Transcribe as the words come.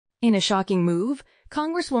In a shocking move,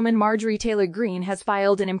 Congresswoman Marjorie Taylor Greene has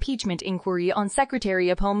filed an impeachment inquiry on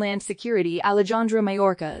Secretary of Homeland Security Alejandro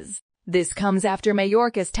Mayorkas. This comes after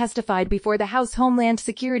Mayorkas testified before the House Homeland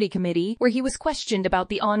Security Committee, where he was questioned about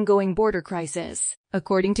the ongoing border crisis.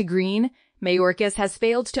 According to Greene, Mayorkas has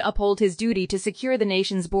failed to uphold his duty to secure the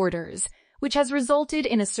nation's borders, which has resulted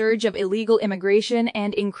in a surge of illegal immigration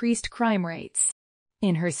and increased crime rates.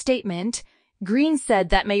 In her statement, Greene said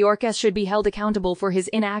that Mayorkas should be held accountable for his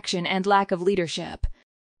inaction and lack of leadership.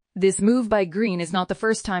 This move by Greene is not the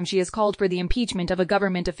first time she has called for the impeachment of a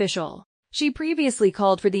government official. She previously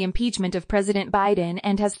called for the impeachment of President Biden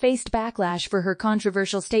and has faced backlash for her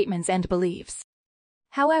controversial statements and beliefs.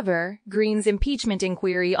 However, Greene's impeachment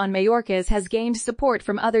inquiry on Mayorkas has gained support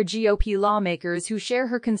from other GOP lawmakers who share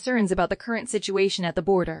her concerns about the current situation at the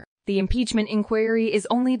border. The impeachment inquiry is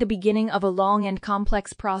only the beginning of a long and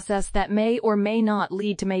complex process that may or may not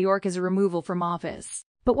lead to Mayorkas' removal from office.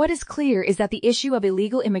 But what is clear is that the issue of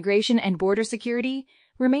illegal immigration and border security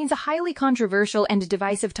remains a highly controversial and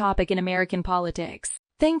divisive topic in American politics.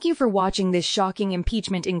 Thank you for watching this shocking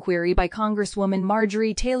impeachment inquiry by Congresswoman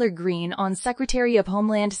Marjorie Taylor Greene on Secretary of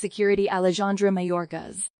Homeland Security Alejandro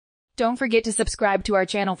Mayorkas. Don't forget to subscribe to our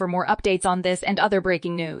channel for more updates on this and other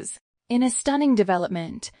breaking news. In a stunning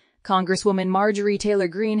development, Congresswoman Marjorie Taylor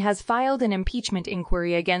Greene has filed an impeachment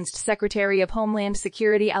inquiry against Secretary of Homeland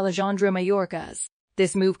Security Alejandro Mayorkas.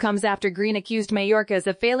 This move comes after Greene accused Mayorkas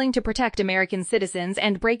of failing to protect American citizens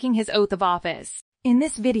and breaking his oath of office. In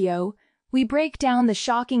this video, we break down the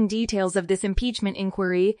shocking details of this impeachment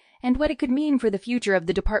inquiry and what it could mean for the future of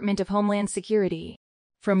the Department of Homeland Security.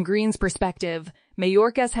 From Greene's perspective,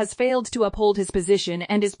 Mayorkas has failed to uphold his position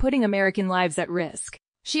and is putting American lives at risk.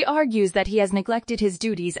 She argues that he has neglected his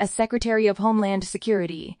duties as Secretary of Homeland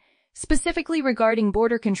Security, specifically regarding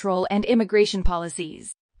border control and immigration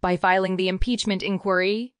policies. By filing the impeachment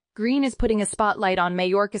inquiry, Greene is putting a spotlight on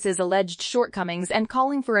Mayorkas' alleged shortcomings and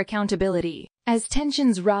calling for accountability. As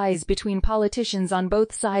tensions rise between politicians on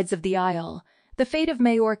both sides of the aisle, the fate of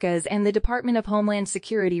Mayorkas and the Department of Homeland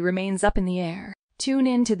Security remains up in the air. Tune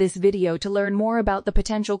in to this video to learn more about the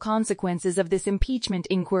potential consequences of this impeachment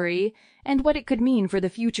inquiry and what it could mean for the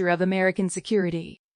future of American security.